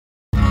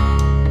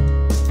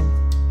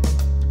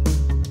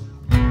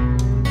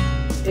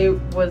It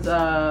was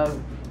a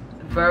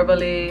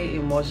verbally,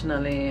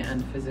 emotionally,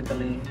 and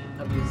physically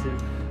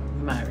abusive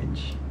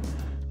marriage.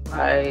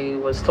 I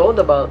was told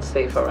about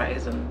Safe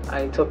Horizon.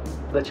 I took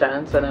the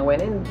chance and I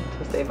went in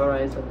to Safe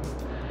Horizon.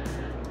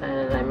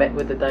 And I met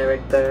with the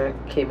director,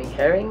 Kimmy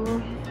Herring,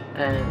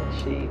 and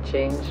she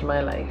changed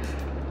my life.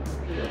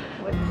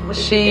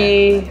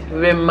 She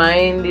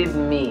reminded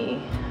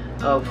me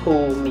of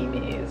who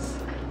Mimi is.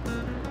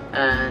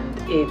 And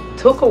it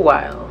took a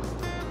while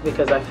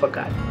because I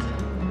forgot.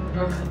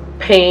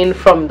 Pain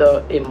from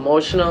the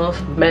emotional,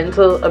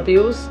 mental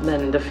abuse,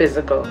 then the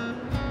physical.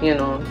 You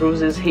know,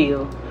 bruises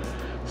heal,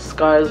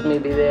 scars may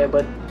be there,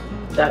 but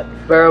that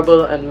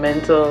verbal and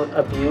mental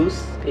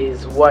abuse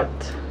is what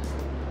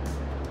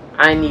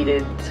I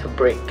needed to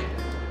break.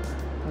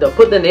 The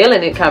Put the Nail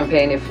in It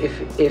campaign,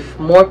 if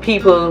more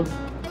people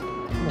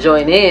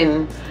join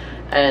in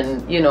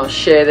and, you know,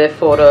 share their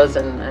photos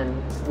and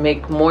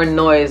make more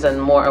noise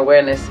and more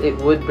awareness, it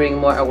would bring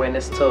more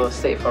awareness to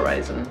Safe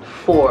Horizon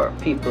for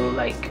people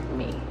like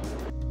me.